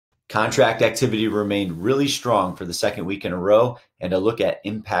Contract activity remained really strong for the second week in a row, and a look at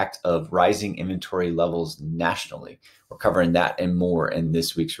impact of rising inventory levels nationally. We're covering that and more in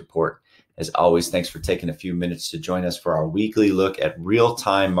this week's report. As always, thanks for taking a few minutes to join us for our weekly look at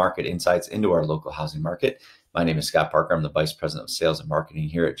real-time market insights into our local housing market. My name is Scott Parker. I'm the Vice President of Sales and Marketing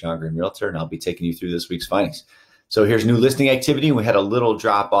here at John Green Realtor, and I'll be taking you through this week's findings. So here's new listing activity. We had a little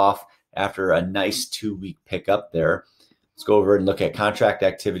drop off after a nice 2-week pickup there. Let's go over and look at contract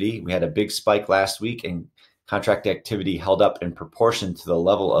activity. We had a big spike last week, and contract activity held up in proportion to the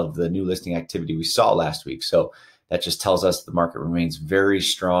level of the new listing activity we saw last week. So that just tells us the market remains very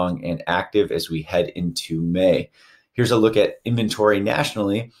strong and active as we head into May. Here's a look at inventory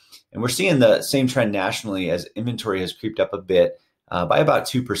nationally, and we're seeing the same trend nationally as inventory has creeped up a bit by about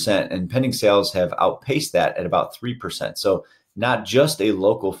 2%, and pending sales have outpaced that at about 3%. So not just a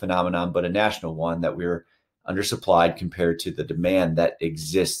local phenomenon, but a national one, that we're undersupplied compared to the demand that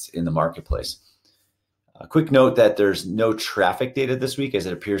exists in the marketplace. A quick note that there's no traffic data this week, as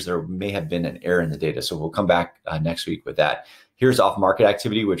it appears there may have been an error in the data. So we'll come back next week with that. Here's off-market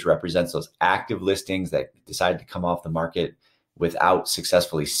activity, which represents those active listings that decide to come off the market without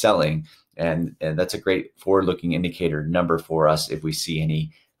successfully selling. And that's a great forward-looking indicator number for us if we see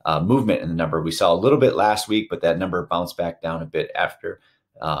any movement in the number. We saw a little bit last week, but that number bounced back down a bit after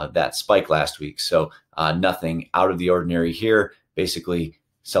that spike last week. So nothing out of the ordinary here. Basically,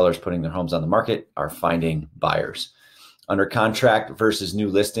 sellers putting their homes on the market are finding buyers. Under contract versus new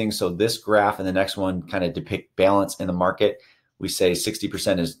listings. So this graph and the next one kind of depict balance in the market. We say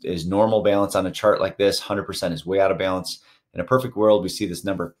 60% is normal balance on a chart like this. 100% is way out of balance. In a perfect world, we see this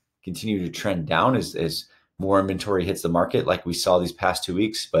number continue to trend down as more inventory hits the market like we saw these past 2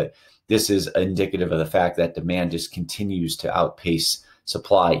 weeks. But this is indicative of the fact that demand just continues to outpace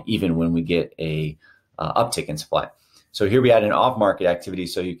supply, even when we get a uptick in supply. So here we had an off-market activity,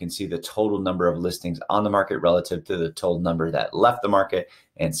 so you can see the total number of listings on the market relative to the total number that left the market,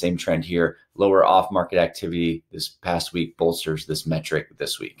 and same trend here. Lower off-market activity this past week bolsters this metric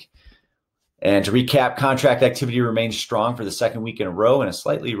this week. And to recap, contract activity remains strong for the second week in a row, and a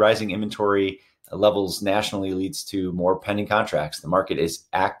slightly rising inventory levels nationally leads to more pending contracts. The market is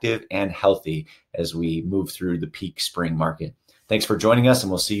active and healthy as we move through the peak spring market. Thanks for joining us,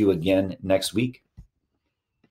 and we'll see you again next week.